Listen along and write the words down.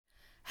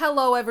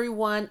Hello,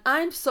 everyone.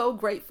 I'm so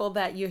grateful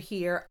that you're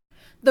here.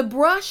 The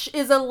Brush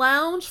is a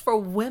lounge for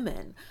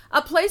women,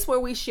 a place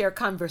where we share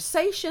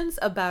conversations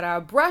about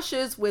our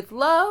brushes with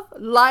love,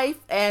 life,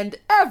 and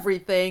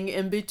everything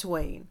in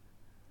between.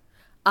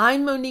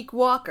 I'm Monique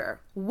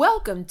Walker.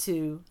 Welcome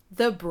to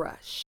The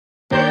Brush.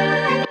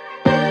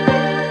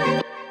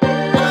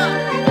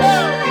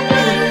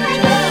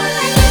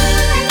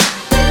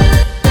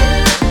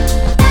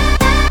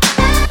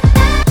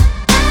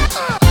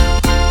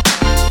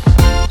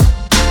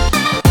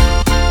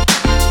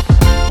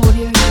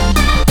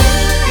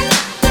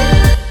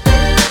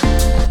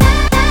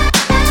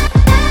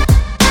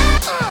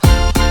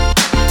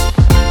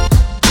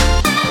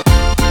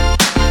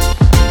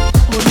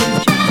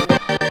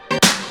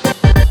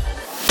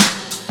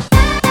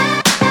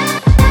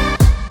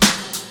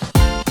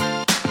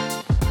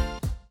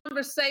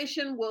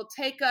 Conversation will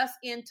take us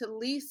into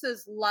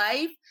Lisa's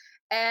life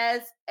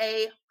as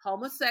a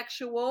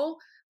homosexual,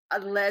 a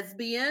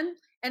lesbian,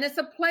 and it's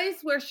a place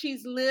where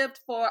she's lived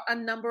for a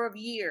number of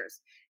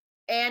years.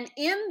 And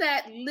in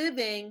that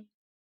living,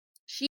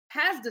 she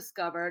has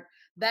discovered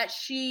that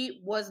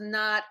she was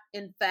not,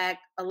 in fact,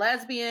 a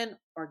lesbian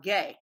or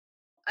gay.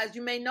 As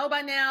you may know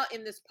by now,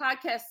 in this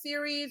podcast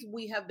series,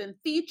 we have been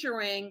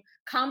featuring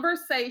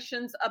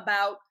conversations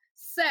about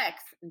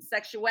sex and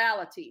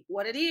sexuality,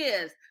 what it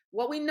is,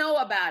 what we know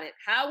about it,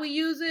 how we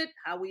use it,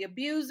 how we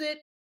abuse it.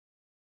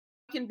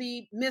 It can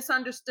be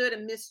misunderstood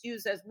and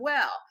misused as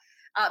well.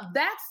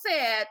 That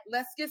said,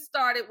 let's get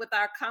started with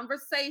our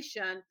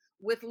conversation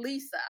with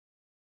Lisa.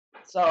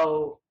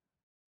 So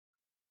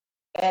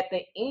at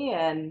the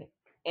end,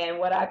 and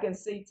what I can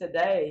see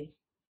today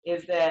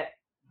is that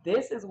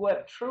this is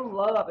what true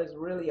love is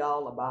really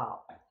all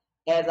about.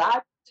 As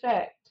I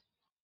protect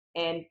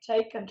and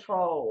take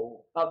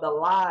control of the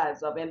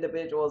lives of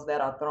individuals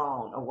that are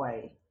thrown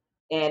away,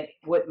 and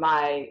with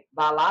my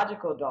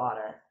biological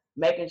daughter,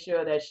 making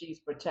sure that she's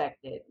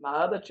protected, my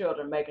other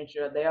children making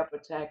sure they're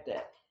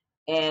protected,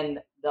 and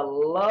the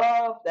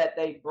love that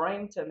they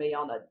bring to me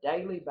on a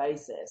daily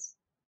basis,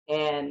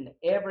 and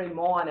every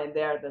morning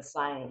they're the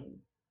same.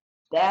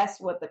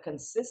 That's what the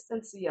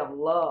consistency of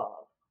love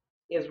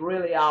is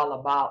really all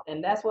about.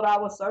 And that's what I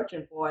was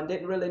searching for and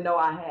didn't really know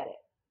I had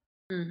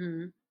it.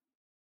 Mm-hmm.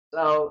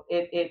 So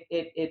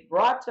it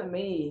brought to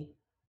me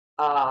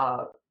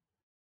uh,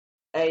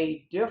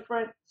 a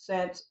different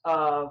sense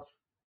of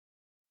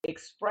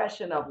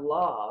expression of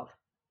love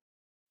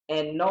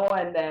and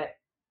knowing that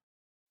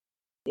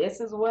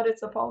this is what it's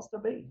supposed to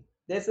be.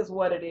 This is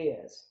what it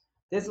is.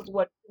 This is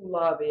what true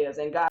love is.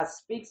 And God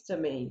speaks to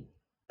me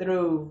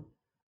through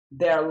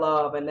their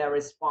love and their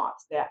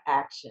response, their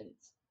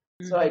actions.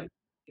 So Mm-hmm. it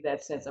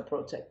that sense of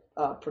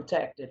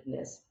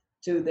protectiveness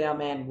to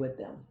them and with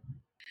them.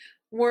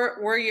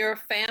 Were your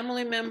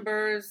family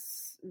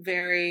members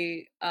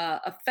very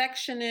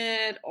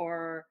affectionate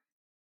or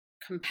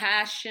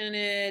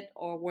compassionate,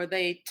 or were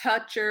they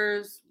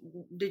touchers?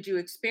 Did you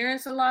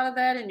experience a lot of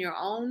that in your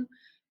own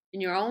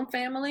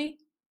family?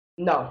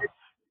 No,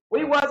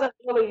 we wasn't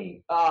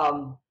really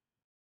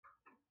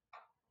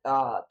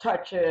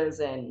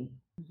touches and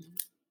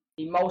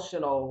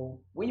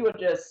emotional. We were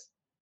just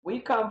we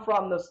come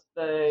from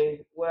the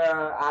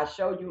where I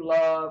show you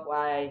love.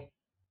 Why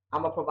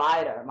I'm a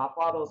provider. My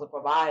father was a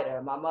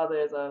provider. My mother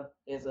is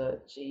a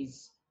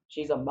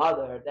she's a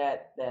mother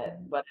that.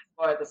 But as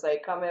far as to say,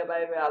 come here,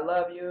 baby, I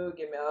love you,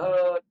 give me a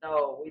hug.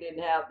 No, we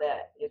didn't have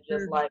that. It's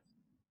just Mhm. like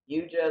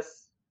you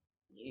just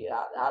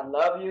yeah, I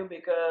love you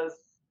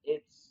because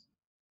it's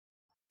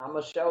I'm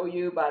gonna show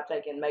you by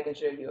making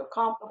sure you're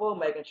comfortable,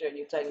 making sure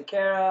you're taken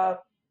care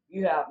of.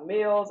 You have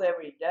meals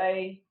every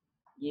day.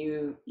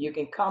 You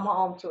can come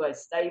home to a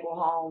stable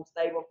home,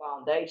 stable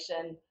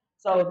foundation.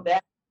 So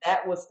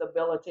that was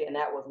stability, and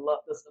that was love.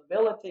 The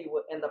stability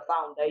and the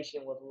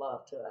foundation was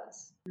love to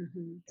us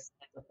Mhm. as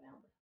a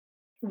family.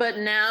 But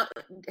now,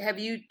 have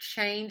you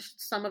changed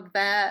some of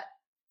that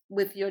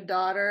with your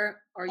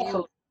daughter? Are you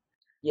Absolutely.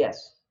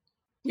 Yes.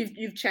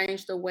 you've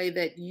changed the way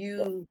that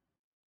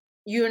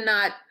you're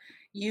not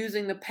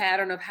using the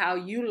pattern of how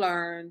you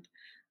learned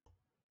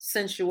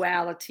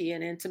sensuality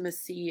and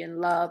intimacy and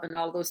love and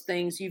all those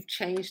things. You've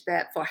changed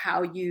that for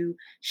how you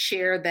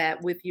share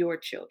that with your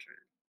children.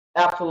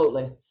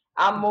 Absolutely.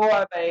 I'm more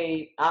of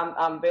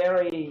I'm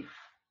very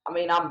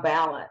I'm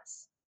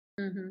balanced.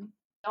 Mm-hmm.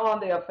 Showing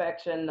the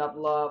affection of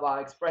love, our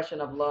expression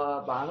of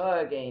love by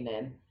hugging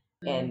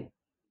Mm-hmm. and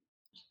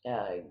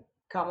uh,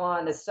 come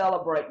on to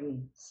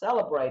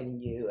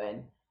celebrating you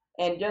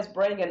and just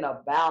bringing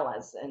a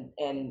balance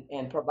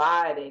and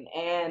providing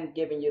and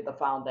giving you the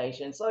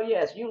foundation. So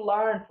yes, you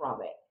learn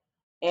from it,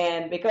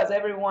 and because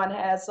everyone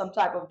has some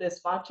type of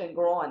dysfunction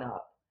growing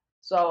up,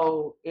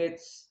 so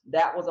it's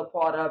that was a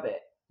part of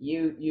it.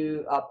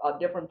 A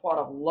different part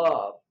of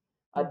love,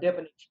 a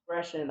different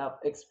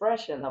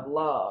expression of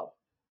love.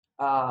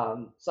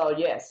 So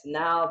yes,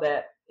 now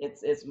that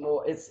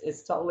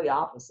it's totally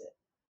opposite.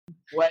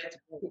 Way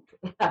too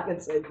deep. I can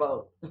say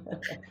both.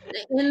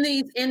 In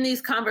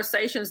these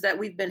conversations that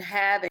we've been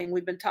having,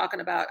 we've been talking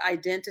about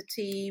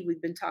identity,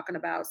 we've been talking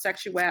about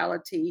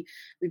sexuality,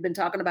 we've been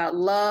talking about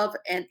love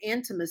and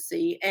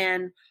intimacy.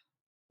 And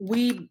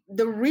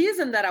the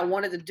reason that I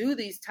wanted to do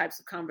these types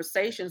of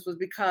conversations was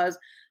because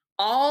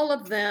all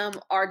of them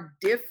are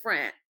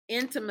different.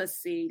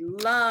 Intimacy,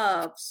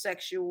 love,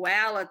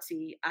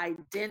 sexuality,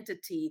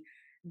 identity,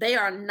 they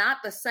are not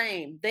the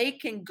same. They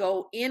can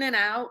go in and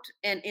out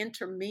and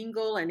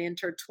intermingle and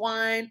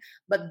intertwine,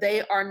 but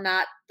they are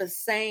not the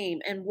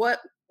same. And what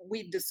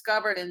we've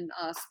discovered in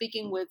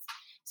speaking with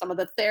some of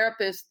the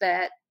therapists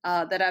that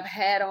I've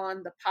had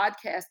on the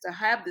podcast to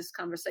have this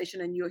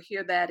conversation, and you'll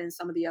hear that in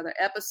some of the other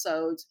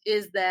episodes,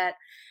 is that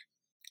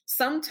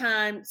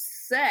sometimes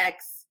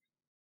sex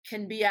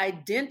can be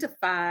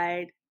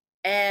identified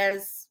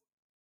as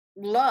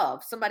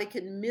love. Somebody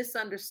can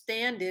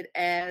misunderstand it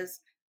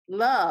as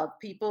love.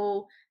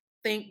 People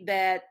think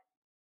that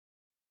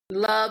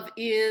love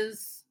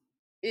is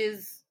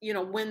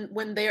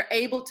when they're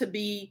able to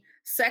be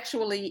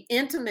sexually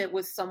intimate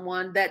with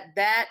someone, that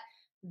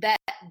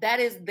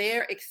is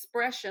their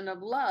expression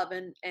of love.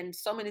 And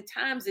so many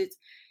times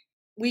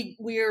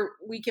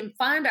we can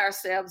find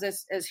ourselves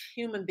as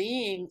human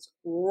beings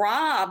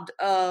robbed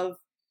of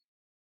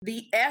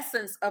the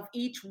essence of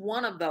each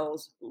one of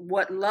those: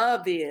 what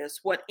love is,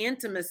 what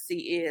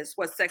intimacy is,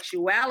 what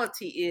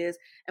sexuality is,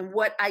 and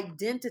what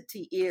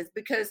identity is.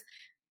 Because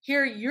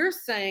here you're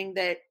saying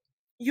that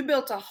you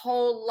built a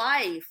whole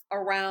life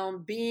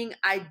around being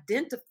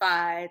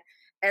identified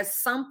as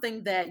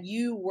something that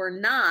you were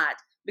not,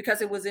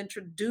 because it was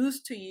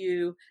introduced to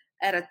you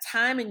at a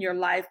time in your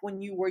life when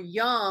you were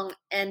young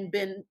and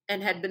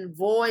had been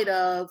void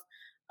of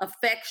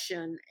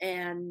affection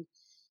and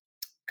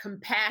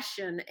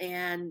compassion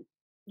and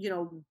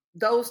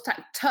those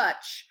type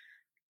touch,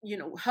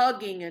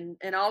 hugging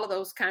and all of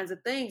those kinds of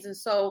things. And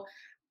so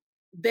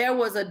there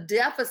was a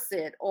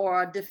deficit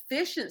or a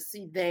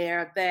deficiency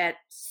there that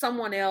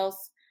someone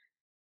else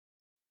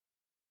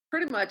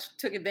pretty much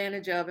took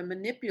advantage of and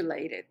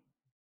manipulated.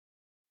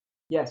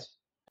 Yes,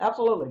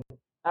 absolutely.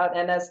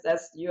 And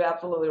that's you're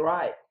absolutely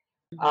right.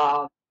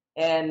 Mhm.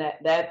 And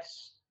that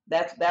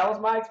was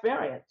my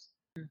experience.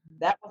 Mhm.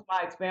 That was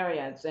my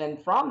experience,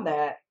 and from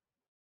that,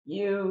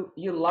 you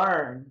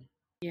learned.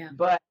 Yeah.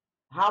 But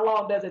how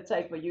long does it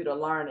take for you to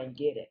learn and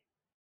get it?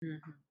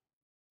 Mhm.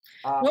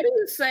 Uh, What do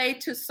you say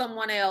to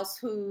someone else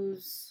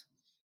who's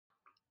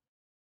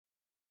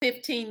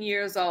 15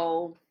 years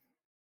old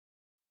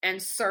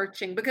and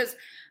searching? Because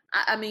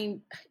I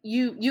mean,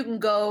 you can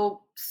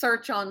go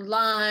search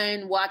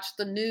online, watch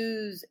the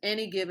news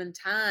any given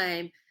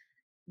time.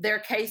 There are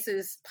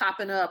cases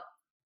popping up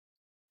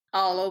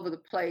all over the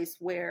place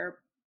where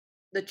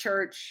the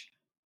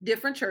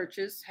different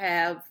churches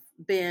have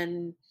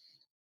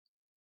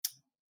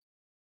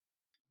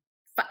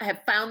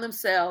found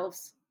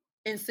themselves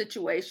in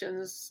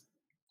situations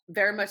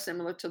very much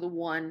similar to the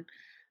one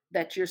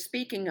that you're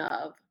speaking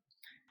of.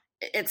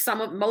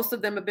 Most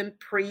of them have been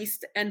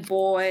priests and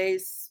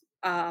boys,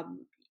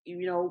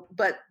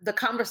 but the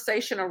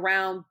conversation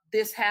around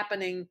this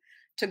happening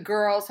to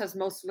girls has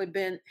mostly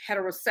been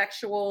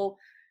heterosexual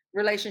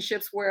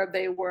relationships where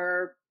they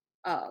were,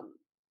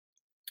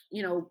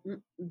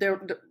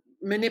 they're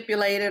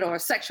manipulated or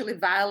sexually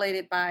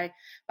violated by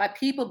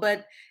people.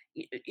 But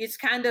it's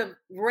kind of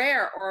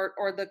rare,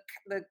 or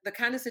the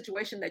kind of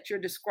situation that you're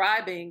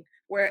describing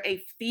where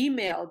a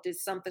female did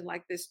something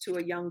like this to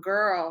a young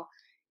girl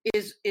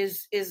is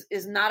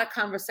not a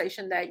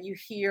conversation that you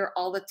hear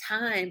all the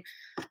time.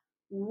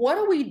 What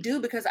do we do?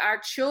 Because our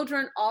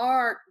children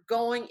are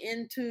going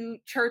into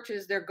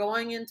churches, they're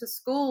going into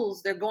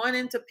schools, they're going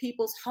into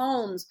people's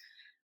homes.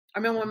 I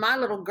mean, when my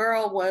little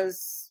girl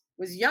was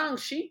young,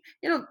 she,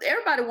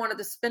 everybody wanted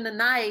to spend the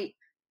night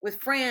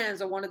with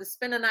friends or wanted to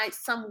spend the night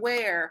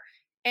somewhere.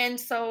 And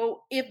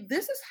so if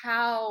this is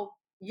how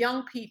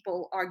young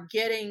people are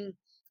getting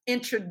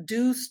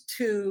introduced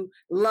to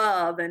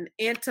love and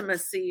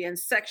intimacy and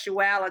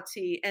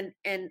sexuality and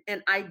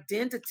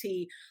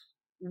identity,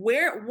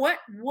 what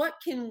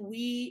can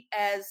we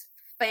as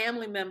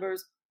family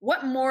members,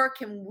 what more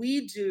can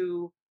we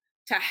do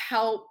to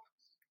help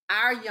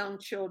our young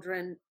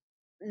children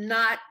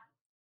not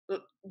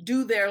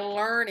do their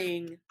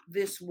learning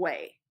this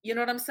way? You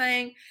know what I'm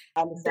saying?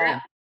 I That,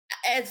 understand.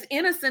 as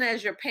innocent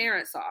as your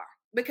parents are,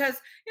 because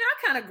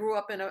I kind of grew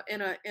up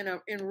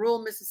in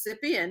rural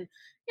Mississippi, and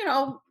you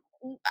know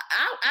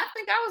I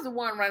think I was the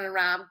one running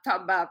around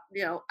talking about,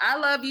 I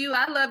love you,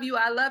 I love you,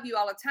 I love you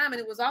all the time.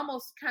 And it was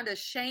almost kind of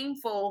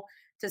shameful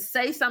to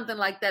say something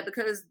like that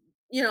because,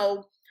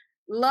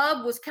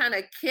 love was kind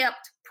of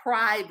kept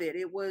private.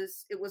 It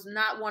was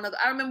not one of the,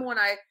 I remember when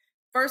I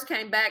first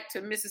came back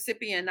to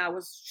Mississippi and I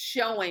was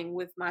showing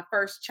with my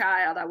first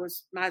child,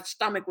 my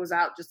stomach was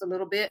out just a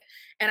little bit,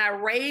 and I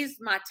raised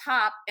my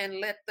top and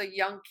let the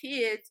young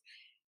kids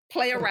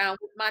play around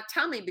with my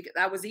tummy because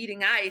I was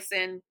eating ice,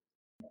 and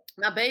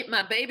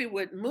my baby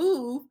would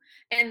move,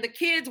 and And the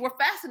kids were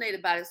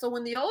fascinated by it. So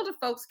when the older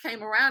folks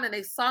came around and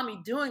they saw me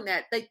doing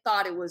that, they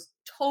thought it was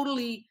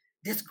totally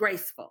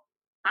disgraceful.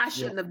 I Yeah.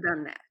 shouldn't have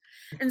done that.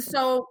 And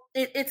so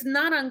it's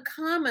not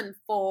uncommon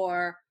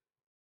for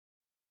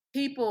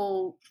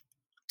people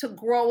to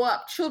grow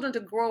up, children to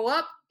grow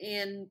up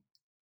in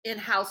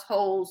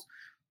households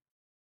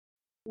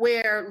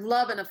where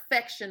love and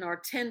affection or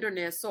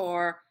tenderness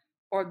or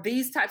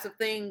these types of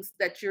things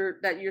that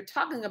you're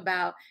talking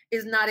about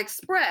is not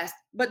expressed.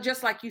 But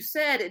just like you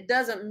said, it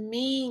doesn't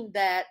mean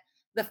that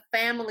the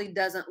family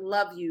doesn't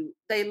love you.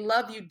 They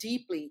love you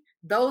deeply.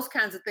 Those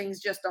kinds of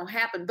things just don't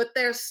happen, but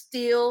there's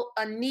still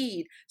a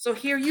need. So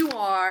here you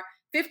are,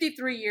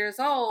 53 years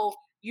old,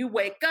 you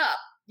wake up,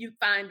 you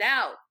find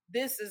out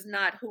this is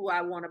not who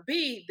I want to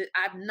be, that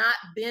I've not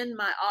been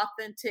my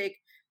authentic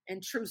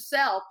and true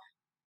self.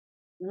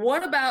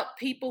 What about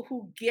people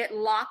who get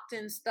locked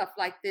in stuff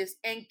like this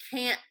and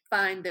can't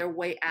find their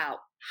way out?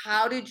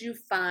 How did you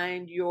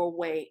find your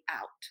way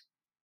out?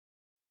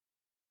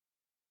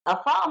 I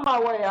found my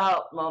way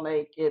out,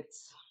 Monique. It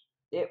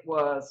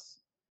was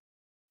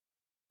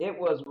it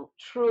was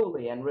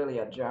truly and really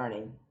a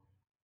journey.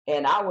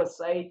 And I would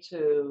say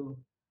to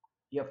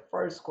your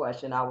first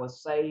question, I would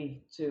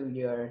say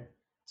to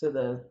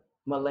the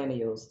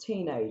millennials,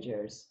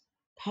 teenagers,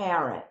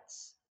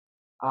 parents,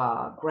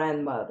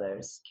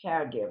 grandmothers,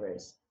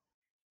 caregivers,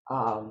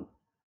 um,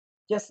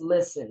 just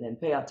listen and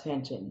pay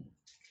attention,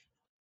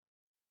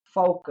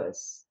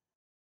 focus.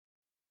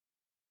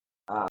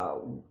 Uh,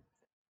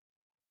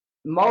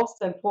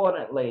 Most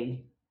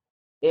importantly,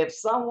 if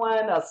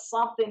someone or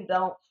something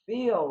don't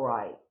feel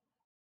right,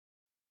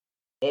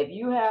 if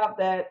you have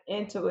that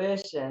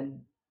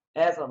intuition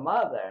as a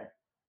mother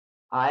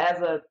or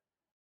as a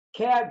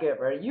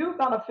caregiver, you're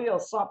gonna feel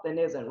something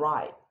isn't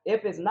right.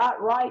 If it's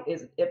not right,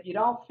 is if you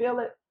don't feel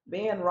it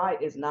being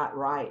right is not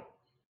right.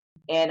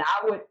 And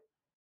I would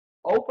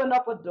open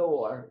up a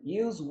door,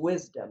 use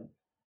wisdom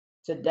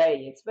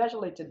today,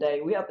 especially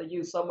today. We have to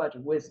use so much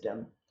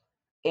wisdom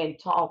in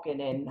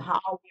talking and how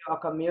we are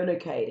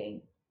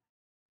communicating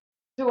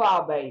to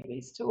our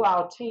babies, to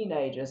our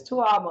teenagers, to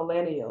our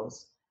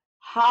millennials,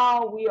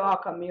 how we are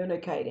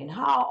communicating,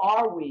 how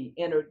are we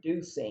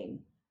introducing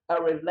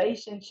a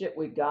relationship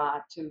with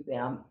God to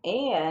them,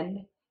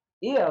 and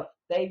if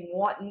they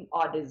wanting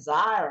or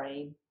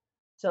desiring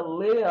to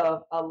live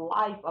a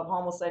life of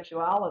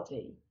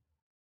homosexuality,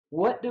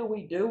 what do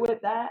we do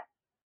with that?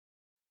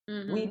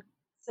 Mm-hmm. We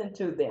listen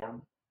to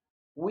them,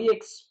 we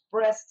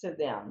express to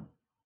them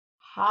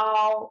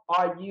how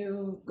are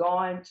you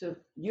going to,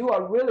 you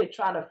are really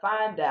trying to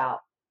find out.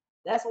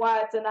 That's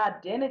why it's an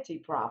identity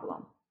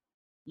problem.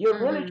 You're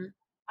really trying Mm-hmm. to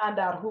find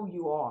out who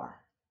you are.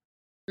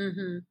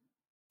 Mm-hmm.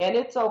 And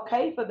it's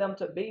okay for them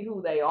to be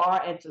who they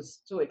are and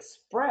to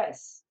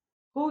express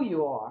who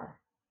you are.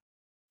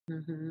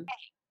 Mm-hmm.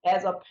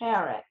 As a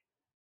parent,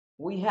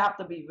 we have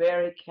to be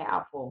very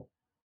careful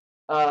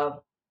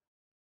of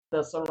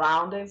the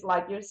surroundings,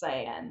 like you're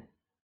saying,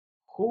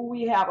 who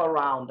we have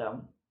around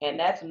them, and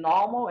that's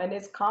normal and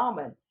it's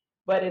common.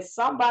 But is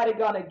somebody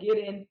gonna get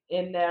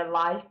in their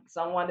life?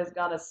 Someone is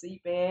gonna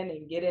seep in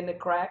and get in the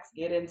cracks,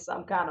 get in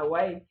some kind of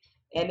way.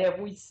 And if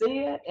we see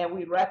it and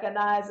we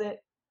recognize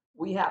it,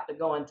 we have to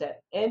go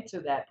into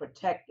that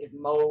protective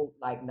mode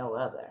like no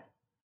other.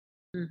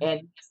 And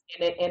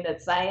Mm-hmm.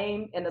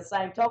 in the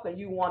same token,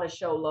 you want to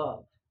show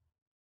love.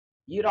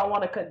 You don't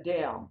want to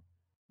condemn,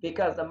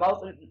 because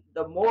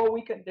the more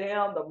we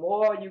condemn, the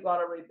more you're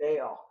gonna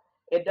rebel.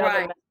 It doesn't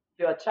Right. matter if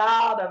you're a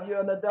child or if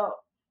you're an adult,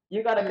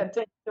 you're gonna Mm-hmm.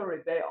 continue to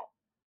rebel.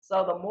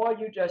 So the more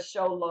you just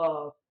show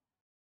love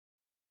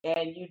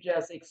and you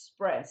just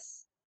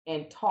express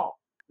and talk,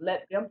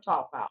 let them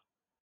talk out.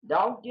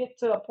 Don't get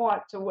to a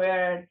point to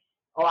where,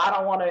 oh, I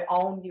don't want to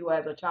own you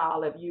as a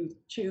child if you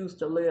choose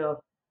to live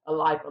a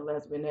life of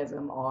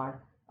lesbianism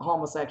or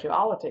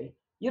homosexuality.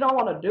 You don't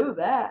want to do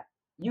that.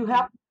 You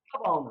have to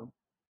love on them.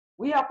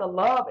 We have to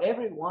love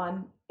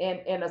everyone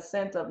in a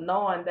sense of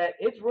knowing that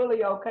it's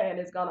really okay and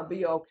it's gonna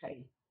be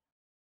okay.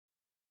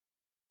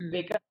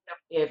 Because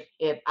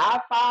if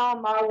I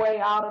found my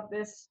way out of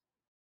this,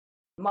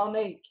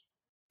 Monique,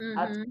 I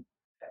Mm-hmm.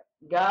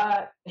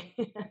 God,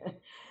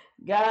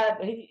 God,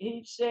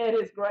 he shed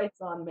his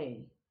grace on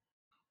me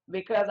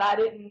because I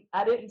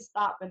didn't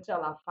stop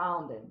until I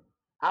found him.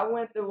 I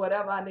went through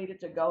whatever I needed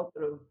to go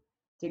through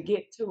to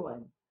get to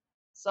him.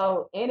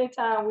 So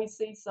anytime we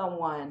see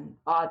someone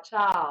or a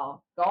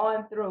child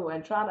going through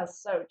and trying to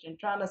search and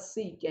trying to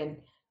seek, and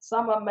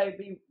some of them may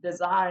be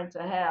desiring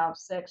to have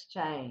sex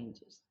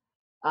changes,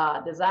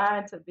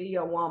 desiring to be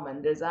a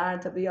woman,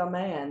 desiring to be a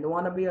man,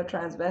 want to be a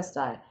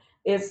transvestite,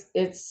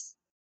 it's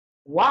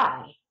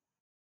why?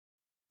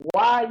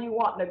 Why are you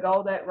wanting to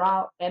go that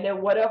route? And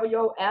then whatever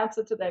your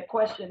answer to that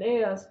question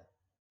is,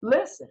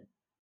 listen,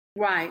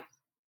 Right.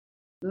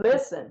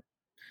 listen,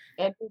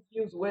 and just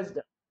use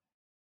wisdom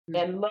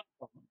and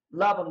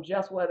love them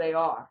just where they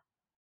are.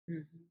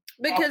 Mhm.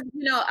 Because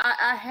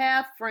I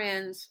have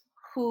friends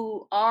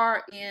who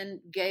are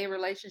in gay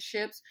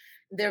relationships.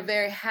 They're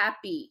very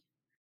happy.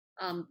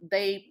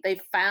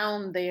 They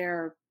found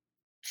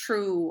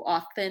true,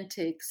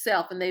 authentic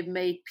self, and they've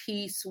made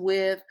peace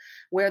with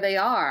where they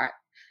are.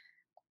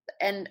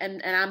 And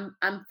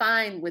I'm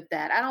fine with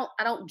that.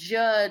 I don't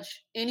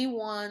judge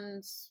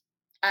anyone's.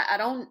 I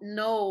don't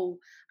know.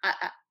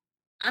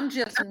 I'm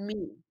just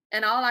me,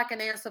 and all I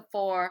can answer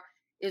for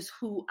is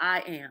who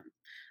I am.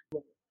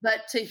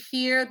 But to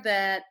hear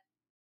that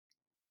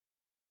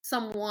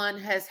someone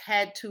has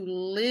had to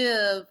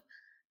live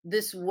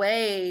this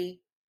way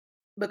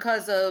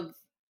because of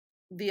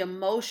the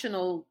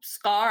emotional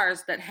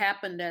scars that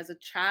happened as a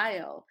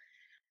child,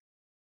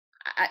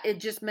 it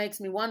just makes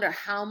me wonder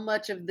how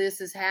much of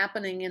this is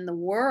happening in the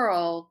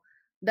world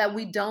that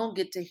we don't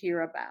get to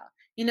hear about.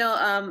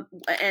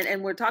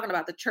 And we're talking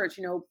about the church.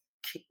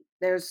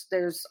 There's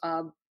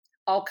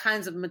all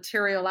kinds of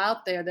material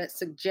out there that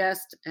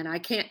suggest, and I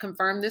can't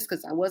confirm this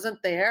because I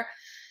wasn't there,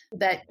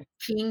 that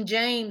King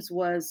James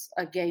was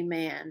a gay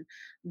man.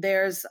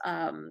 There's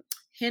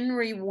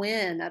Henry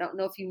Wynn. I don't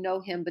know if you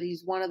know him, but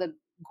he's one of the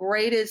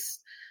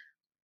greatest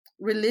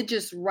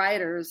religious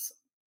writers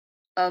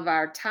of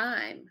our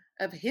time,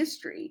 of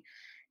history.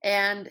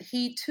 And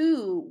he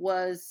too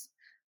was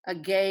a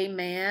gay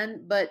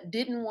man, but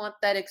didn't want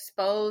that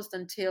exposed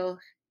until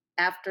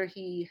after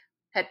he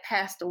had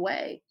passed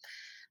away.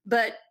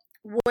 But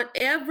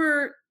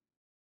whatever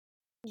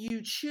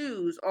you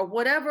choose or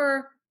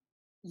whatever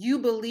you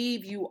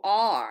believe you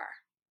are,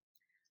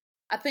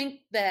 I think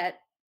that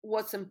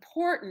what's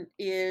important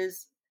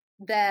is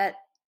that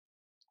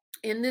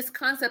in this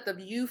concept of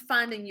you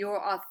finding your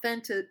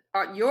authentic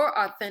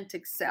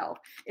self,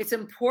 it's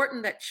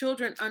important that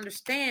children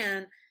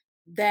understand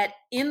that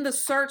in the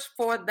search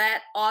for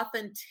that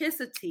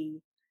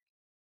authenticity,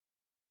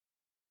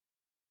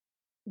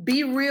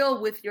 be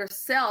real with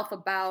yourself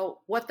about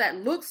what that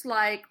looks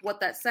like, what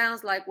that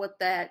sounds like, what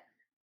that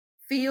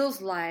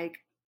feels like,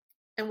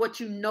 and what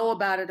you know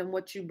about it and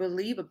what you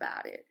believe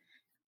about it.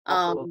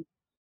 Absolutely.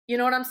 You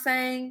know what I'm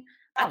saying?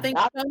 I think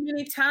so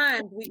many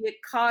times we get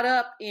caught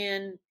up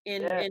in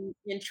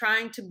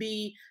trying to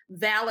be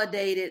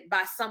validated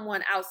by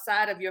someone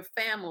outside of your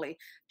family,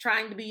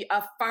 trying to be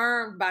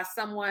affirmed by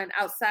someone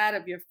outside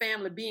of your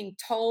family, being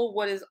told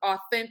what is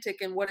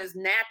authentic and what is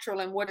natural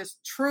and what is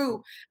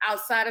true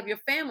outside of your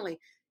family.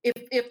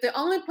 If the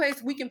only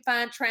place we can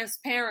find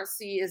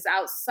transparency is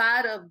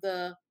outside of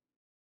the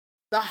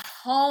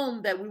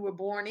home that we were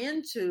born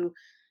into,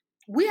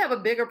 we have a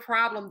bigger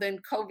problem than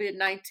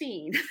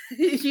COVID-19.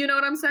 You know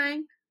what I'm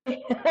saying?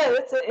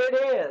 It's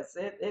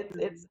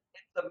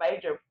a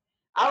major.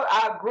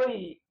 I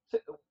agree.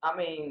 I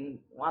mean,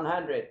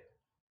 100%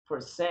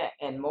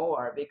 and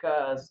more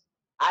because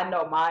I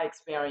know my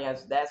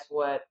experience. That's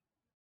what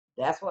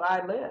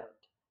I lived.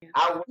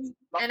 I was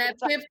most And of at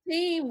the time.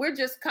 15, we're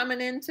just coming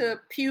into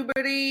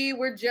puberty.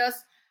 We're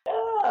just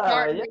Yeah,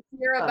 starting to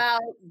hear yeah.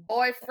 about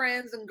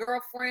boyfriends and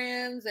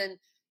girlfriends, and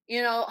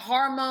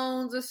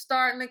hormones are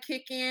starting to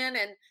kick in.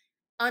 And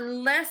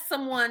unless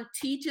someone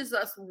teaches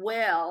us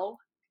well,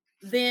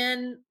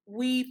 then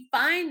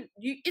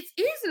it's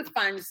easy to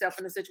find yourself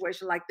in a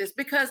situation like this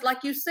because,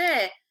 like you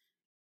said,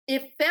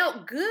 it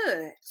felt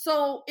good.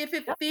 So if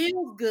it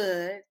feels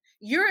good,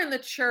 you're in the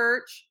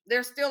church,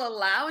 they're still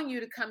allowing you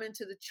to come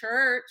into the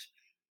church,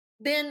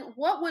 then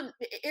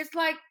it's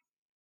like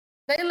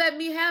they let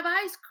me have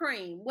ice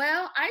cream.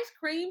 Well, ice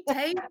cream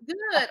tastes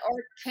good,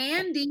 or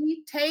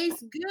candy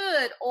tastes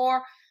good,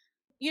 or,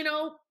 you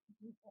know,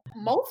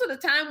 most of the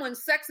time when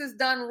sex is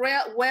done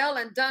well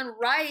and done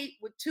right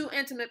with two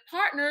intimate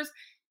partners,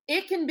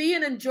 it can be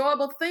an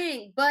enjoyable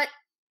thing. But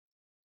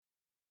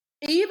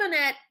even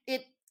at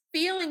it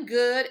feeling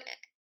good,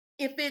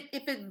 if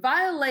it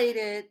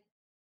violated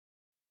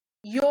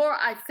your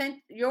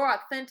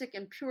authentic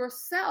and pure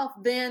self,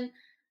 then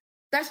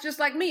that's just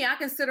like me. I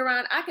can sit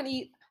around, I can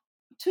eat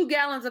 2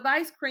 gallons of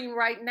ice cream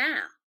right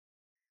now.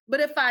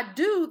 But if I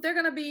do,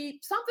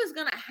 something's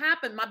gonna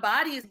happen. My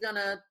body is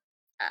gonna,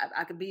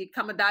 I could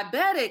become a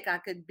diabetic. I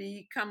could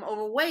become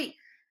overweight.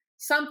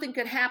 Something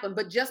could happen.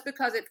 But just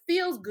because it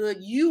feels good,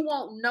 you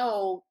won't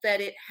know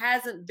that it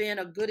hasn't been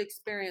a good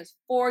experience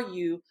for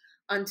you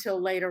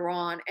until later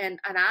on. And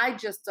I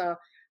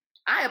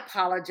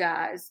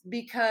apologize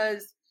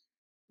because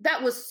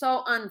that was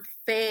so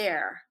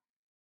unfair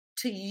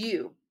to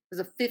you as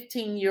a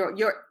 15-year-old.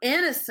 Your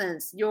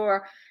innocence,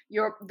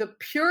 the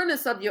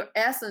pureness of your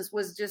essence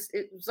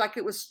it was like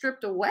it was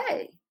stripped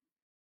away.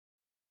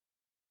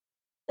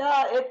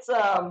 Yeah, it's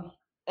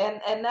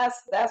and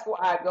that's why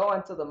I go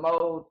into the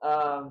mode,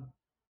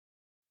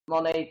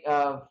 Monique,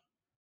 of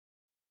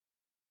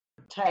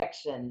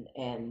protection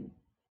and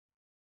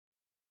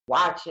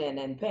watching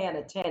and paying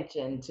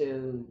attention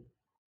to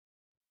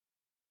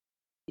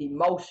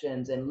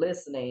emotions and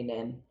listening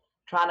and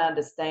trying to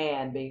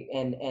understand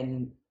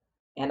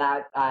and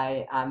I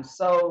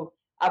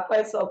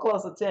pay so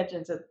close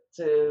attention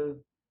to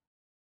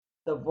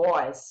the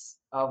voice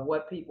of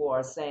what people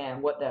are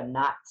saying, what they're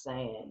not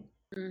saying,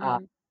 uh,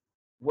 Hmm.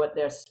 what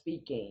they're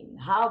speaking,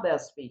 how they're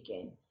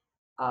speaking.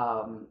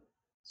 Um,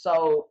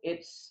 so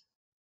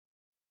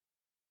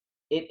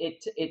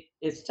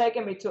it's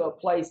taken me to a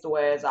place to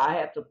where as I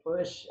had to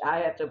push, I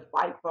had to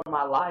fight for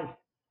my life.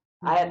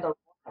 I had Mhm. to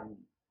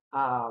run.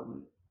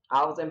 Um,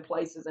 I was in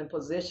places and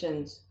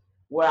positions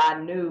where I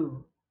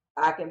knew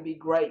I can be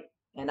great,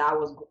 and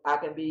I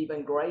can be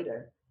even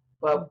greater. Mm.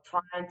 But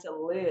trying to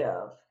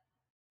live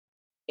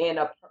in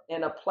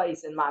a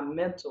place in my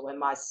mental, in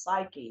my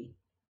psyche,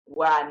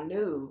 where I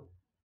knew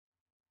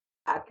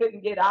I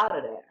couldn't get out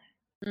of there.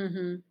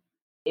 Mhm.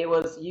 It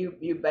was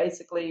you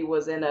basically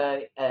was in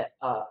a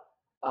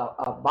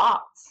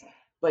box,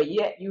 but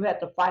yet you had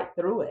to fight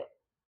through it.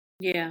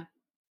 Yeah.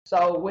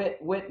 So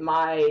with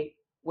my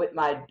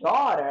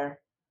daughter,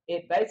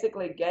 it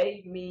basically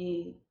gave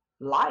me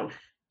life.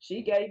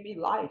 She gave me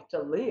life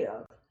to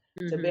live,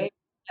 to be Mhm. able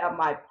to have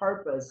my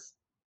purpose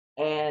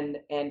and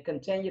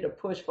continue to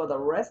push for the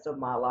rest of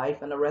my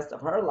life and the rest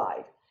of her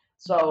life. Mhm.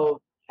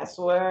 So that's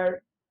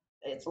where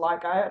it's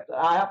like I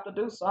have to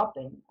do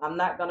something. I'm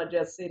not gonna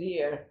just sit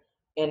here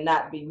and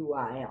not be who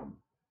I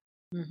am.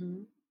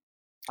 Mhm.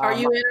 Are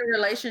Um, you in a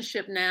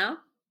relationship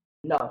now?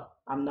 no,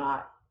 I'm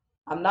not.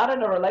 I'm not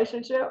in a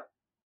relationship,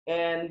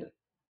 and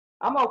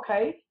I'm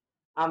okay.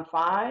 I'm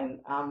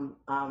fine.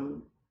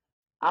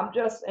 I'm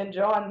just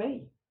enjoying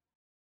me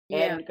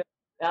Yeah. and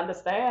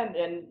understand.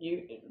 And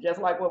you just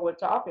like what we're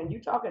talking.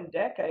 You talking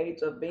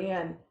decades of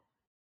being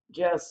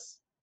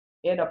just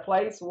in a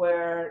place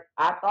where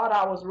I thought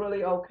I was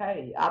really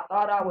okay. I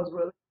thought I was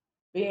really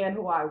being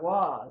who I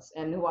was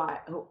and who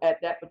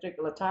at that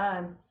particular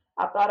time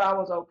I thought I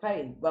was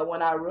okay. But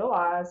when I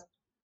realized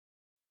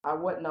I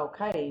wasn't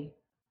okay,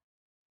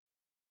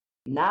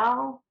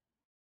 now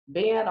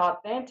being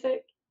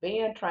authentic,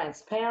 being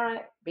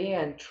transparent,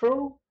 being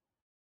true,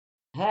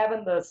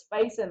 having the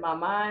space in my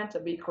mind to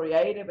be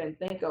creative and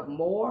think of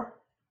more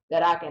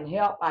that I can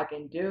help, I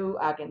can do,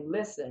 I can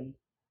listen,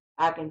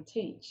 I can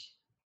teach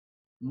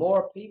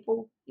more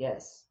people.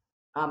 Yes,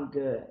 I'm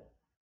good.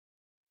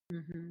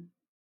 Mhm.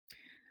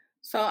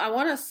 So I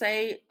want to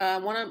say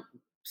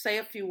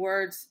a few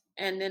words,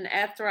 and then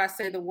after I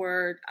say the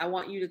word, I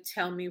want you to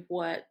tell me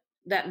what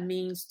that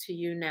means to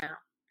you now.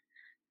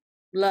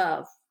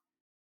 Love.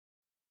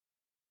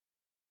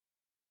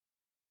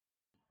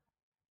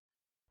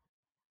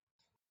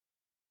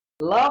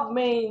 Love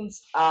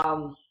means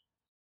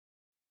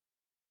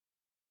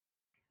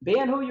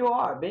being who you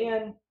are,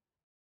 being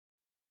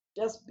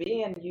just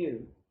being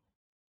you.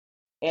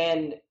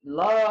 And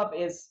love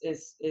is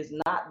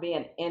not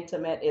being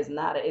intimate. Is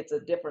not. It's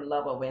a different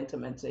level of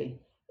intimacy.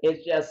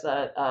 It's just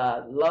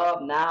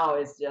love now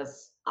is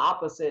just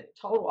opposite,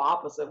 total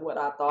opposite what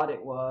I thought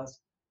it was.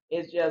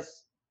 It's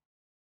just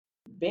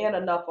being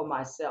enough for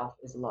myself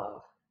is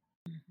love.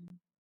 Mhm.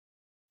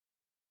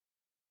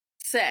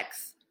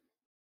 Sex.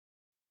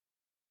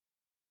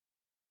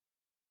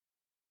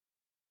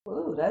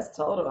 Ooh, that's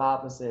total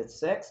opposite.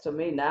 Sex to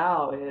me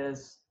now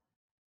is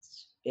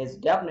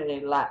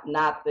definitely like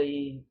not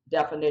the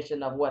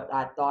definition of what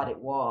I thought it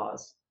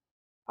was.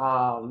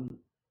 Um,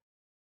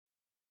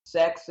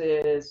 Sex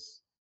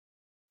is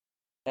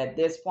at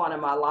this point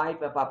in my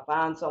life, if I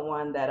find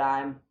someone that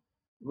I'm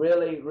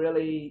really,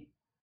 really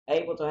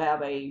able to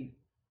have a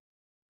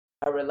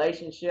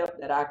relationship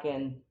that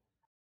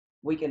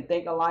we can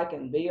think alike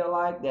and be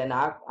alike, then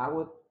I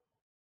would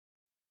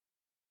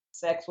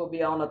sex will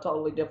be on a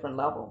totally different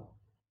level.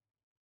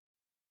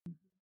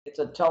 It's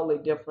a totally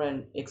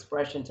different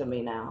expression to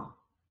me now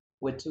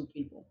with two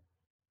people.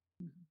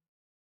 Mhm.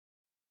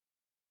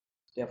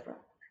 It's different.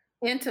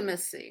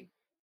 Intimacy.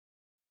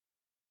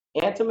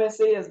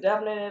 Intimacy is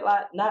definitely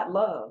like not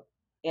love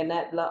in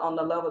on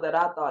the level that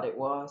I thought it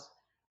was.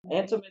 Mhm.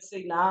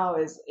 Intimacy now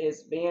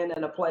is being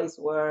in a place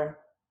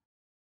where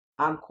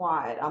I'm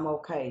quiet. I'm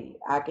okay.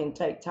 I can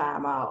take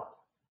time out.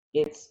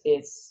 It's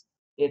it's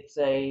it's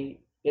a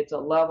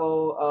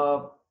level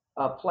of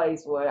a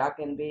place where I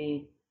can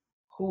be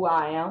who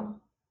I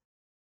am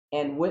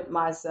and with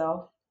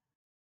myself.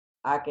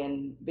 I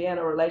can be in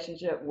a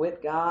relationship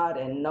with God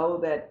and know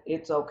that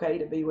it's okay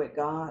to be with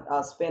God.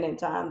 Spending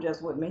time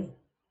just with me.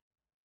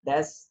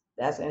 That's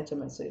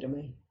intimacy to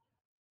me.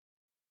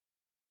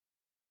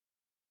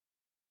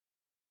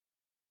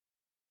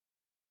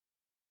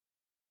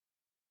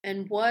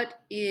 And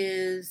what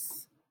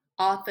is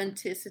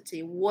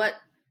authenticity? What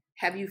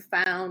have you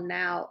found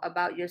now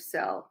about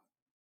yourself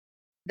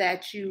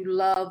that you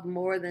love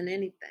more than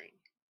anything?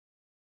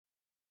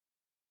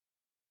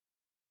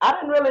 I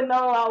didn't really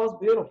know I was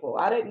beautiful.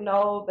 I didn't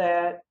know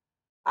that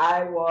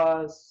I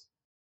was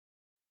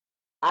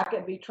I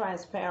can be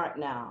transparent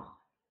now.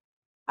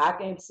 I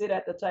can sit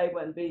at the table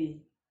and be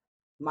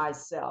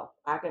myself.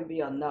 I can be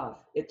enough.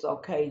 It's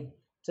okay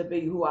to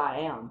be who I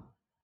am.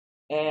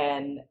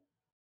 And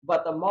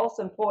but the most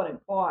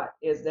important part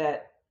is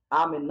that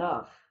I'm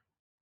enough.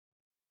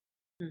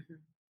 Mhm.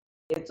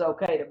 It's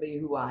okay to be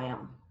who I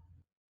am.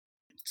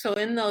 So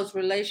in those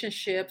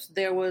relationships,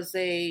 there was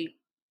a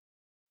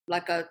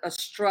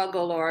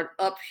struggle or an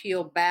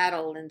uphill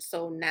battle, and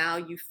so now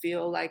you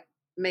feel like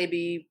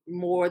maybe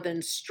more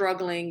than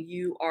struggling,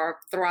 you are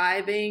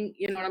thriving.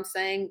 You know what I'm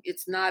saying?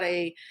 It's not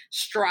a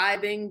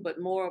striving, but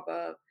more of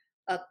a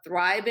a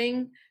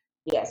thriving.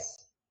 Yes,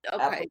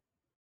 Okay, absolutely,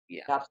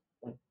 yeah.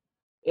 absolutely.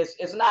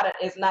 It's not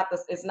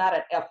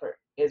an effort.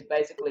 It's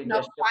basically No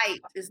just fight.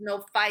 There's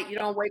no fight. You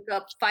don't wake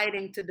up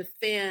fighting to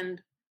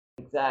defend.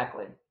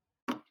 exactly.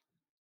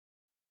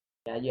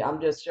 Yeah, yeah. I'm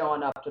just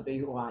showing up to be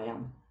who I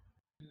am.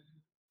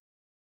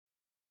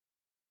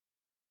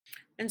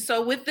 And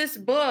so with this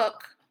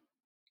book,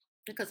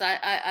 because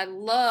I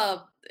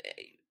love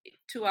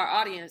to our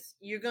audience,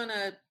 you're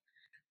gonna,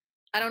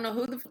 I don't know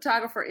who the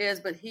photographer is,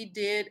 but he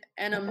did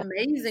an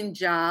amazing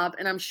job.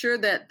 And I'm sure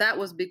that that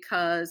was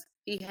because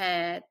he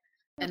had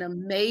an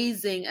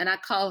amazing, and I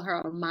call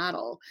her a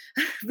model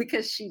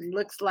because she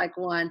looks like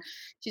one.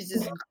 She's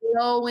just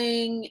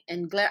glowing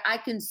and glare. I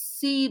can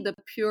see the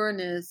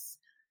pureness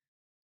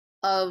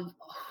of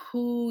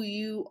who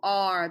you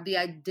are, the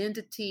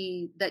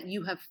identity that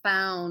you have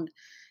found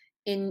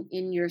in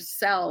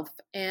yourself.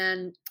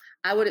 And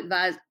I would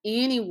advise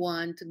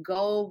anyone to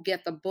go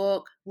get the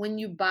book. When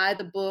you buy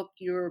the book,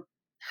 you're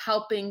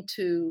helping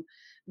to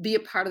be a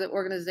part of the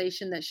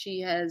organization that she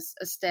has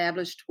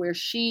established, where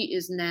she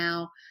is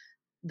now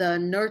the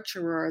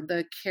nurturer,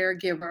 the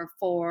caregiver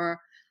for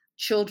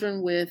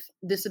children with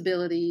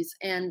disabilities.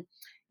 And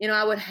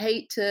I would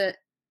hate to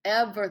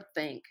ever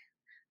think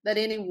that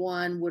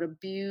anyone would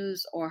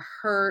abuse or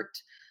hurt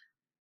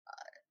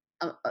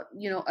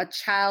a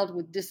child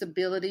with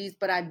disabilities,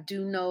 but I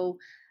do know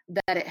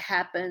that it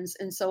happens.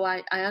 And so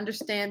I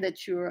understand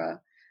that you're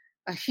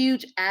a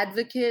huge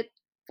advocate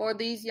for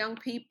these young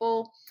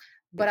people,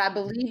 but I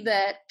believe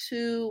that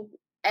too,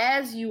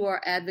 as you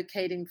are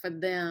advocating for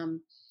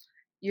them,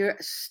 you're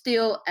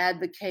still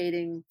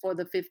advocating for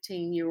the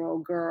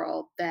 15-year-old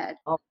girl that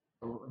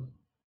Absolutely.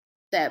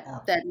 that Yeah.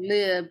 that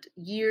lived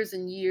years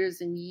and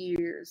years and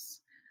years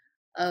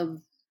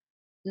of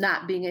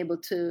not being able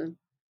to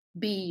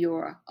be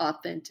your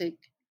authentic,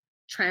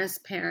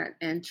 transparent,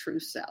 and true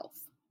self.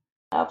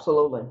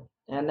 Absolutely.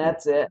 And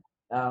that's it.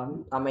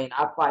 I mean,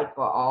 I fight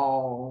for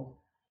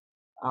all.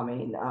 I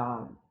mean,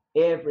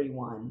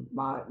 everyone.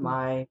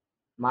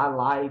 My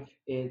life,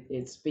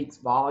 it speaks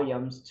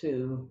volumes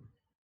to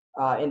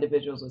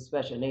individuals with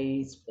special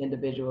needs,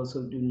 individuals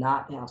who do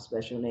not have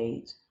special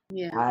needs.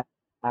 Yeah. I,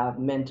 I've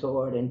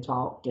mentored and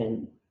talked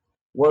and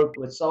worked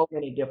with so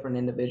many different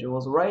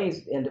individuals,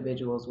 raised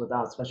individuals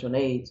without special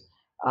needs,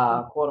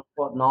 quote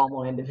unquote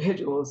normal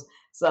individuals.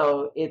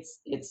 So it's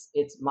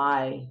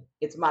my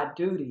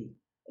duty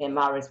and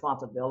my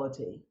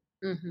responsibility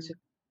Mm-hmm. to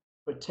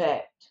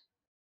protect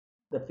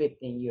the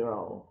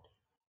 15-year-old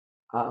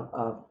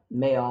of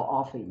male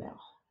or female.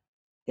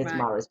 It's Right.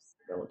 my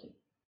responsibility.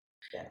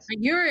 Yes,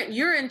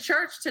 You're in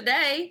church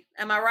today.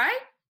 Am I right?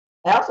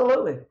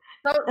 absolutely.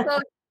 So so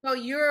so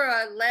you're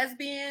a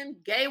lesbian,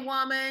 gay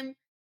woman.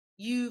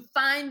 You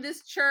find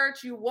this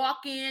church, you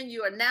walk in,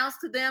 you announce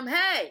to them,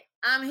 "Hey,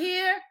 I'm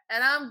here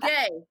and I'm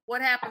gay."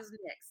 What happens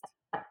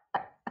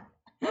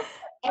next?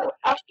 I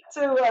went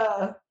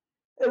to.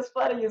 It's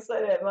funny you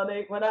say that,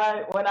 Monique. When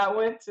I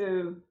went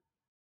to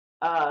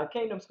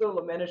Kingdom School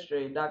of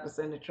Ministry, Dr.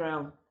 Cindy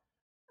Trim,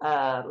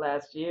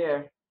 last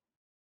year,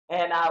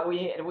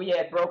 and we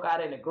had broke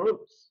out into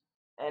groups,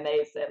 and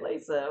they said,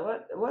 "Lisa,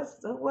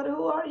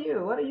 who are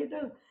you? What do you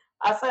do?"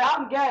 I said,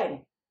 "I'm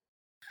gay,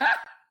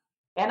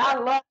 and I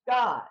love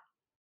God.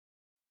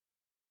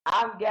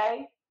 I'm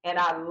gay, and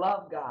I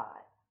love God.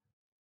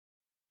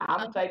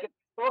 I'm taking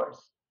this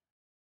course."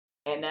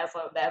 And that's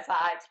how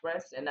I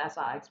expressed, and that's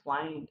how I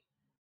explained,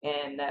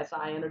 and that's how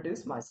I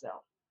introduced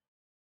myself.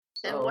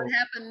 And what So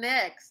happened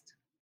next?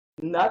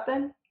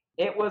 nothing.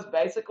 It was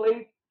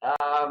basically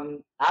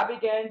I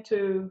began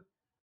to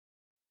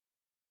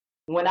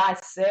when I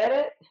said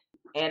it,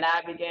 and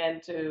I began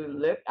to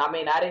look. I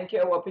mean, I didn't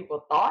care what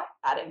people thought.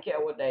 I didn't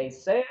care what they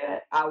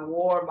said. I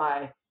wore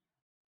my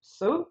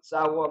suits.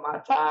 I wore my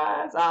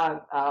ties.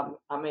 I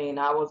mean,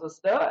 I was a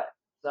stud.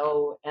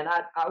 So, and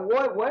I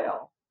wore it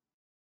well.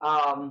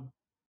 Um,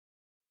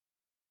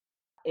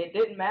 it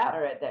didn't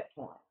matter at that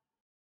point.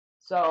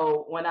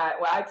 So when I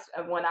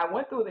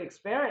went through the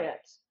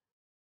experience,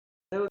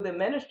 through the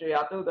ministry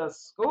or through the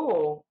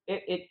school,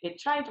 it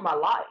changed my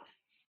life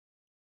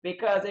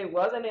because it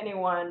wasn't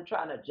anyone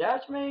trying to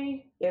judge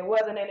me. It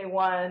wasn't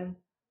anyone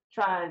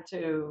trying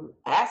to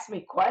ask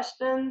me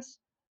questions.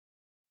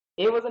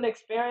 It was an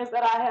experience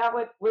that I had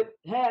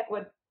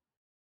with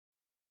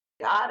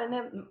God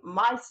and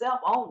myself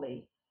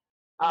only.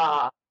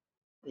 Uh,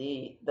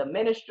 the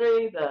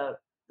ministry, the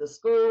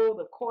school,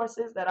 the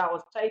courses that I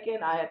was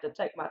taking, I had to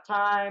take my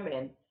time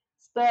and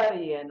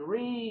study and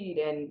read,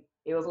 and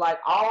it was like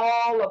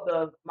all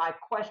of my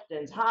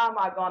questions. How am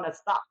I going to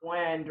stop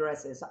wearing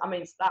dresses? I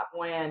mean, stop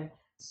wearing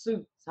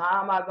suits.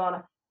 How am I going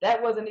to?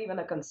 That wasn't even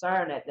a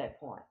concern at that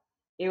point.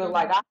 It was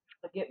like I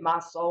Mm-hmm. have to get my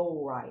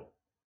soul right.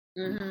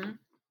 Mm-hmm.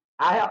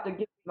 I have to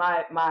get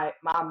my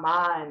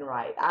mind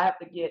right. I have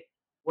to get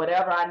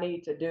whatever I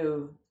need to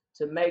do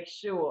to make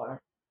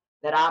sure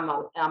that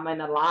I'm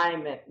in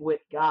alignment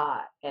with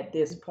God at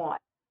this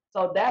point.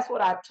 So that's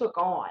what I took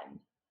on.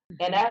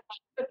 And Mm-hmm. as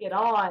I took it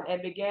on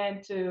and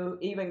began to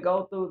even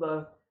go through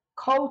the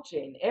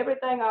coaching.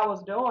 Everything I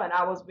was doing,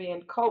 I was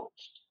being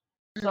coached.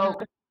 So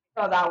Mhm.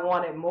 because I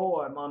wanted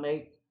more,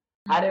 Monique,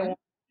 I didn't Mhm. want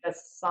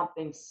just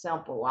something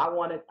simple. I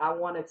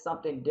wanted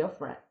something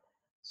different.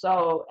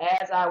 So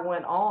as I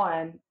went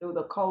on through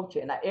the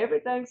coaching,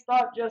 everything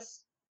started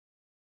just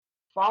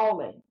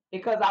falling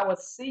because I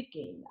was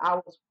seeking, I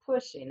was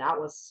pushing, I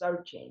was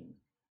searching,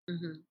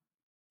 Mhm.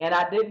 and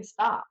I didn't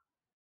stop,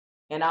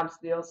 and I'm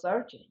still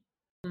searching.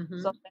 So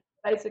Mhm. that's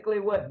basically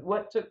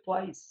what took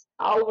place.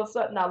 All of a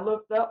sudden, I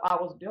looked up. I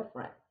was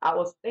different. I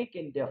was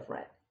thinking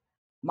different.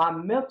 My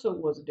mental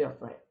was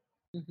different.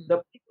 Mhm.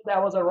 The people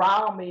that was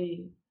around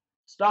me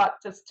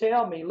start to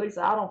tell me,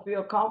 Lisa, I don't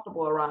feel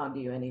comfortable around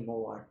you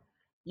anymore.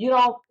 You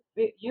don't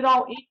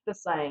eat the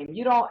same.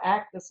 You don't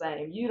act the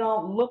same. You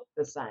don't look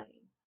the same.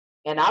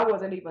 And I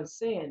wasn't even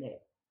seeing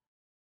it,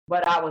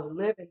 but I was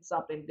living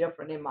something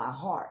different in my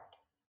heart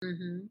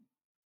Mhm.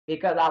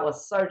 because I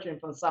was searching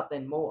for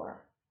something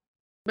more.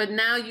 But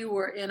now you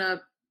were in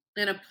a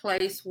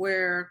place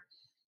where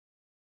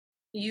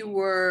you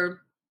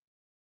were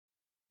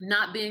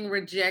not being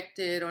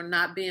rejected or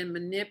not being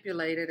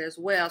manipulated as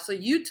well. So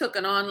you took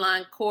an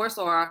online course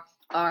or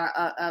The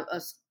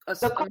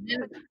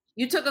a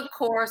you took a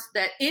course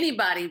that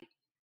anybody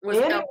was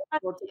Anyone,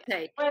 eligible to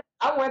take.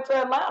 I went to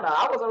Atlanta.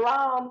 I was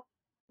around.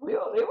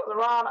 It was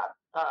around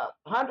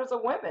hundreds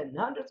of women,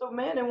 hundreds of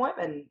men and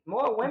women,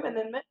 more women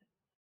than men.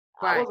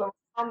 I Right. was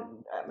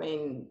around. I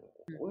mean,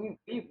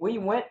 we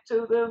went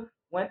to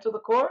the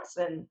course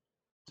and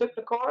took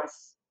the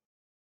course,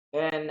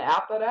 and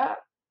after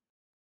that,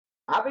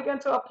 I began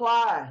to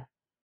apply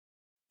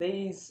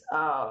these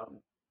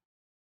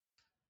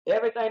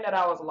everything that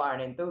I was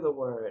learning through the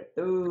word,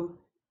 through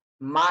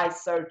my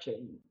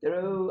searching,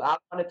 through I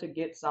wanted to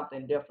get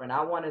something different.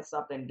 I wanted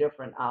something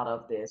different out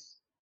of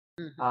this.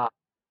 Mhm. Uh,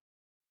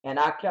 and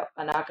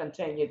I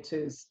continued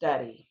to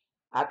study.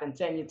 I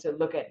continued to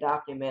look at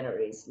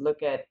documentaries,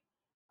 look at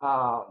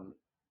um,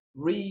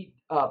 read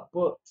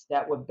books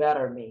that would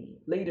better me,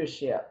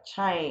 leadership,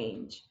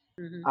 change,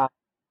 Mhm. uh,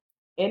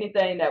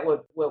 anything that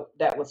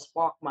would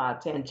spark my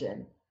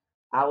attention.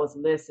 I was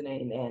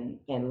listening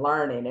and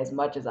learning as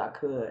much as I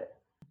could.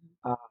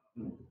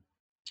 Um,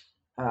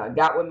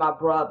 got with my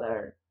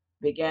brother,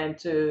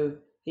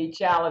 he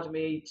challenged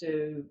me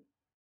to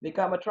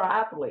become a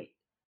triathlete.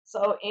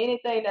 So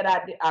anything that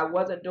I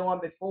wasn't doing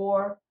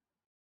before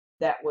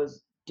that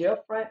was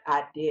different,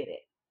 I did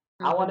it.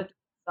 I Mhm. wanted to do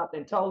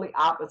something totally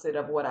opposite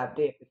of what I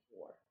did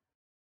before.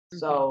 Mhm.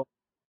 So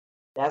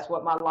that's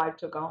what my life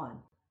took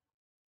on,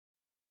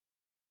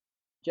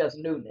 just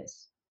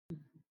newness.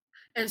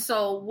 And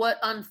so what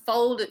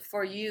unfolded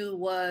for you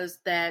was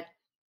that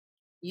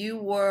you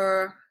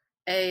were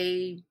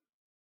a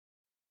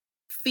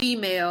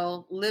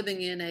female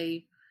living in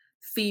a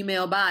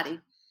female body,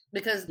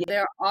 because Yeah,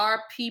 there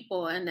are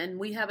people, and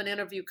we have an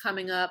interview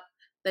coming up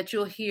that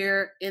you'll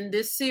hear in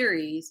this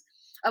series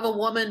of a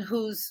woman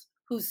whose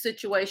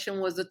situation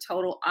was the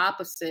total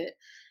opposite.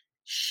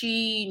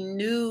 She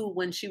knew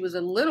when she was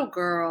a little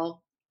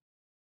girl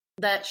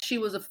that she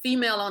was a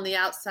female on the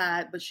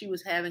outside, but she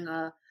was having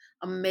a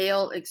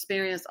male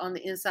experience on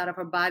the inside of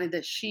her body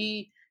that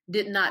she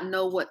did not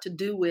know what to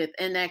do with.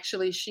 And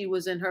actually, she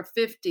was in her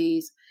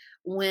 50s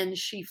when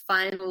she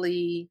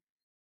finally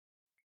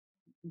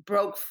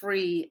broke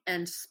free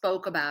and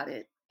spoke about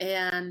it.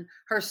 And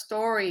her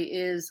story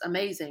is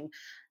amazing.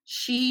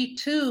 She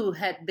too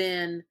had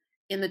been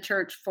in the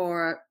church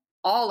for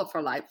all of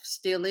her life,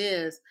 still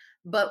is,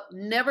 but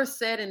never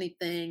said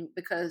anything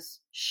because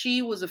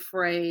she was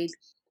afraid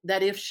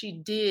that if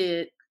she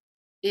did,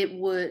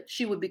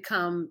 she would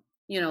become,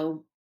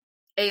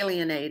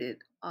 alienated.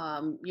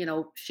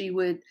 She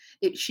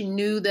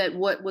knew that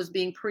what was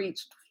being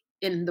preached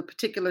in the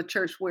particular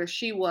church where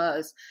she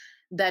was,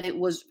 that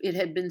it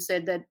had been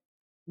said that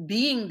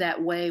being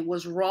that way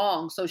was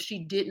wrong. So she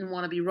didn't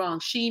want to be wrong.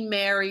 She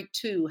married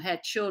too,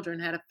 had children,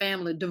 had a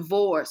family,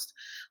 divorced,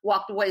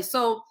 walked away.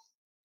 So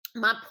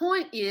my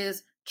point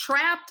is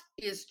trapped.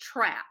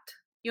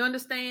 You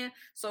understand?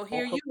 So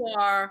here okay. you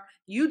are,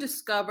 you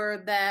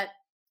discover that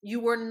you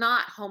were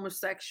not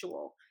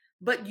homosexual,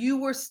 but you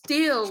were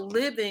still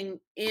living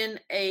in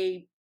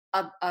a,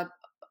 a,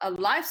 a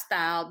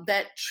lifestyle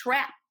that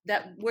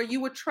where you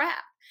were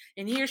trapped.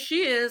 And here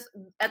she is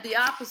at the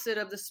opposite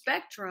of the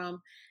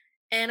spectrum,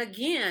 and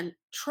again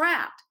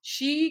trapped.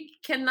 She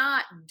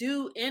cannot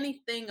do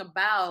anything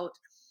about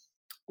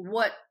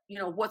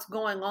what's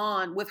going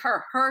on with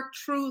her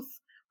truth,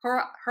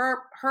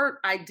 her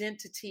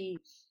identity.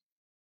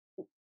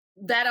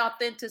 That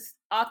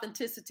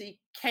authenticity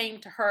came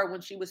to her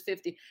when she was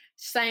 50.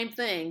 Same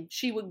thing,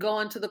 she would go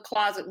into the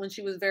closet when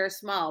she was very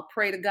small,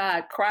 pray to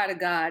God, cry to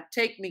God,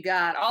 take me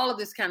God, all of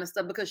this kind of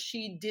stuff, because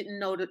she didn't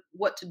know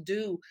what to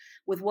do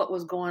with what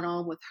was going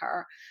on with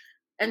her.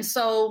 And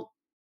so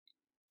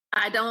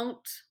I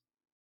don't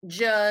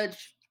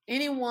judge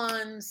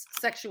anyone's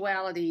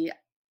sexuality.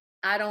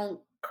 I don't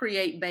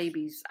create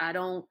babies. I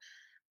don't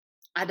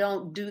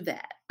do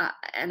that.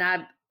 And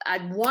I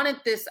wanted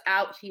this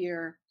out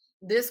here,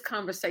 this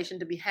conversation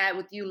to be had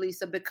with you,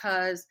 Lisa,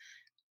 because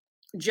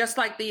just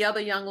like the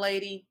other young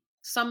lady,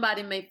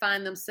 somebody may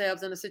find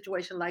themselves in a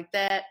situation like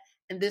that,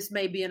 and this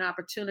may be an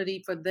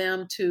opportunity for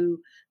them to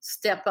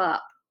step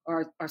up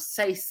or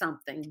say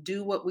something,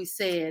 do what we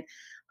said,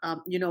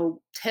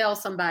 tell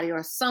somebody,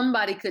 or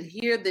somebody could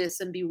hear this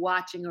and be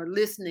watching or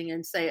listening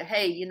and say,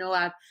 hey,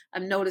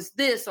 I've noticed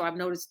this, or I've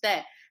noticed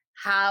that.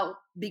 How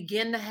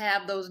begin to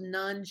have those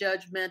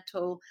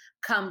non-judgmental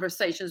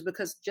conversations,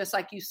 because just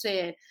like you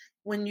said,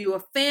 when you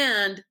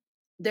offend,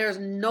 there's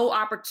no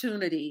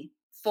opportunity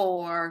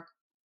for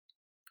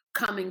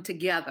coming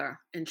together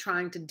and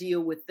trying to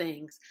deal with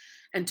things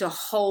and to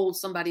hold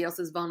somebody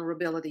else's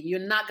vulnerability. You're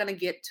not going to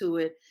get to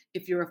it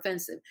if you're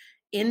offensive.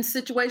 In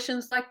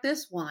situations like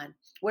this one,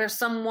 where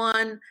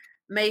someone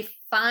may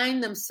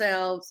find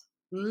themselves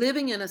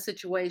living in a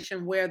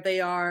situation where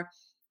they are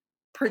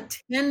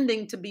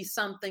pretending to be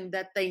something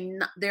that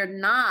they're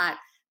not,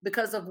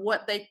 because of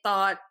what they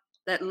thought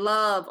that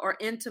love or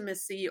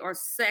intimacy or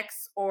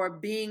sex or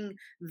being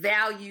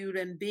valued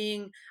and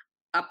being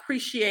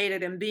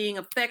appreciated and being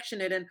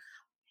affectionate, and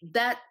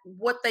that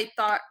what they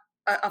thought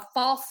a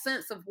false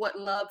sense of what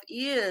love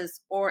is,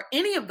 or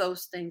any of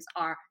those things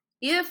are.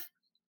 If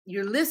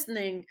you're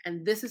listening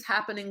and this is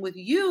happening with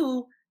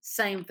you,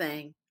 same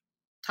thing.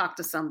 Talk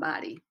to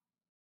somebody.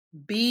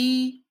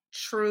 Be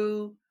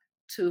true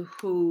to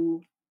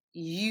who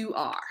you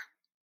are.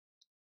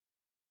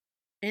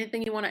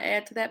 Anything you want to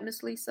add to that,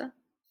 Miss Lisa?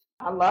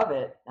 I love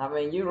it. I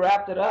mean, you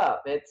wrapped it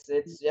up. It's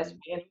just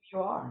being who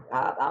you are.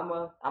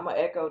 I'm a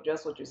echo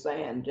just what you're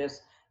saying.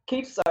 Just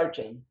keep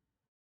searching.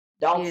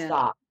 Don't Yeah.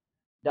 stop.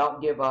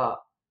 Don't give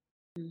up.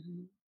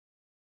 Mm-hmm.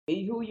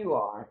 Be who you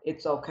are.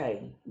 It's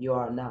okay. You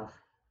are enough.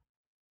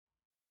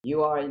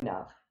 You are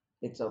enough.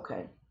 It's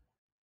okay.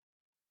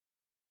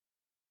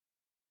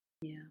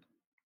 Yeah.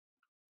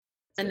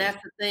 And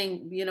that's the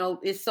thing,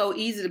 it's so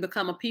easy to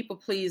become a people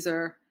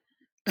pleaser.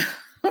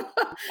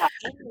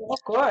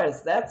 Of course,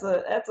 that's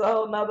a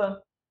whole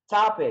nother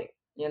topic,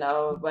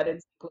 but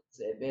it's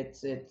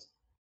inclusive.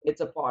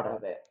 It's a part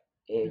of it.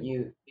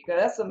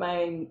 Because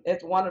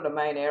it's one of the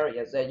main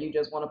areas that you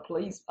just want to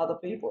please other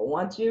people.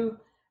 Once you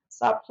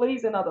stop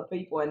pleasing other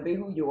people and be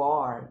who you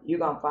are, you're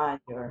gonna find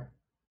your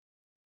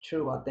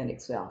true authentic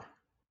self.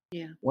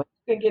 Yeah. When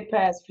you can get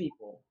past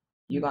people,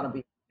 you're gonna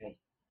be okay.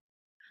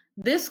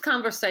 This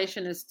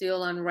conversation is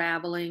still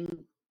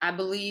unraveling. I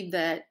believe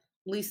that,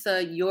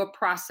 Lisa, your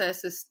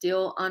process is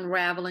still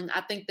unraveling.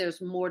 I think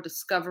there's more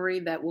discovery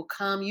that will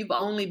come. You've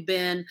only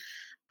been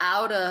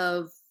out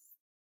of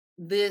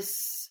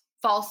this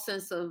false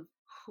sense of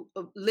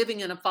living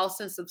in a false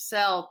sense of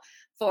self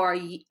for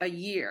a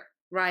year,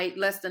 right?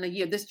 Less than a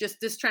year.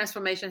 This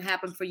transformation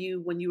happened for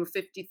you when you were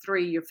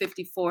 53. You're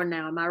 54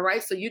 now. Am I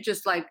right? So you're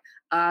just like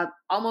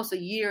almost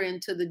a year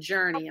into the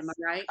journey. Am I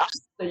right?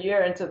 A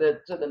year into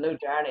the new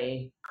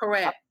journey.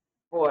 Correct.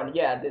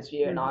 This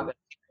year in August.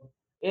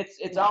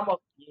 It's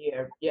almost a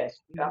year.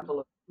 Yes, you're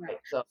absolutely right.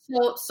 So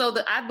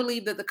I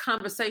believe that the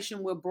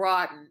conversation will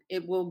broaden.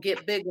 It will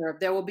get bigger.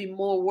 There will be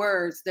more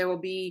words. There will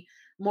be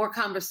more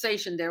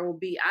conversation. There will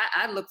be.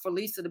 I look for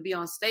Lisa to be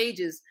on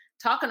stages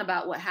talking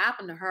about what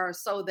happened to her,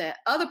 so that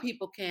other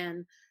people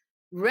can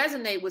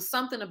resonate with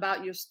something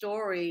about your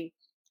story,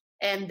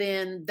 and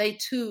then they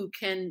too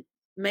can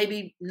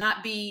maybe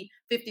not be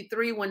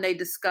 53 when they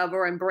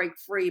discover and break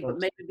free, but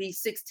maybe be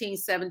 16,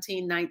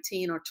 17,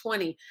 19, or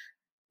 20.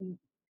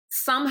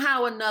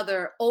 Somehow or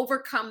another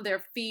overcome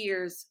their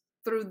fears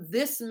through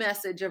this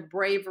message of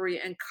bravery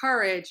and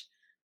courage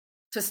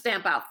to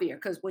stamp out fear.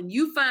 Because when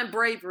you find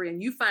bravery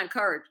and you find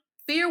courage,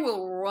 fear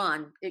will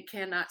run. It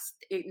cannot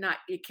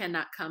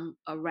come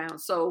around.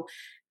 So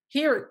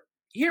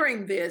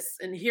hearing this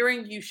and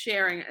hearing you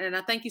sharing, and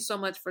I thank you so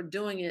much for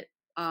doing it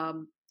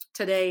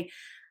today.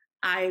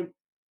 I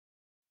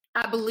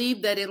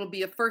believe that it'll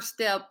be a first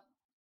step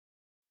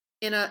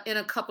in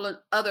a couple of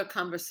other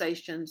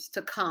conversations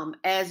to come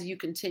as you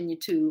continue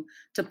to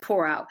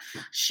pour out.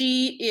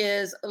 She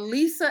is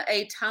Lisa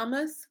A.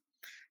 Thomas.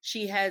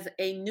 She has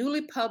a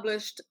newly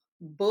published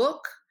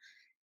book,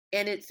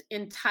 and it's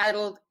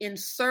entitled In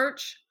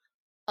Search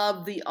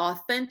of the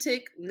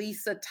Authentic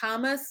Lisa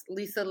Thomas.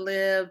 Lisa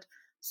lived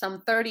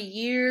some 30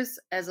 years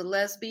as a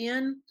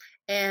lesbian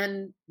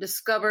and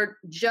discovered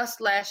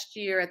just last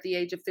year at the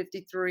age of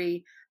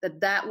 53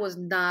 that was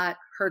not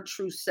her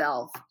true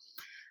self.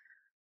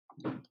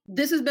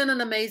 This has been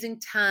an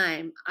amazing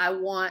time. I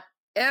want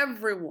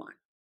everyone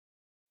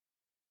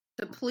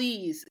to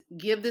please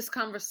give this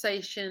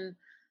conversation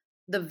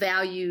the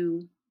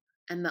value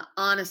and the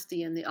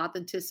honesty and the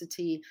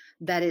authenticity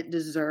that it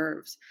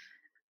deserves.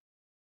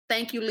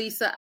 Thank you,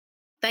 Lisa.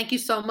 Thank you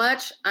so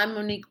much. I'm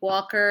Monique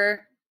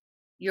Walker,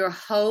 your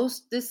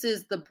host. This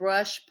is The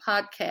Brush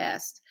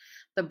Podcast.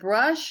 The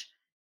Brush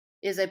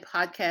is a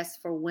podcast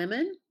for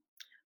women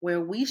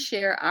where we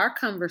share our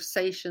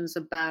conversations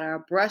about our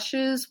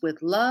brushes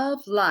with love,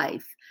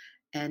 life,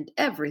 and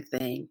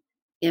everything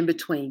in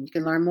between. You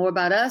can learn more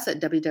about us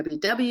at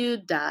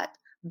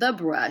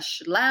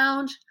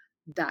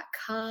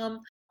www.thebrushlounge.com.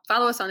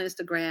 Follow us on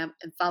Instagram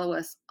and follow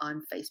us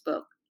on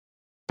Facebook.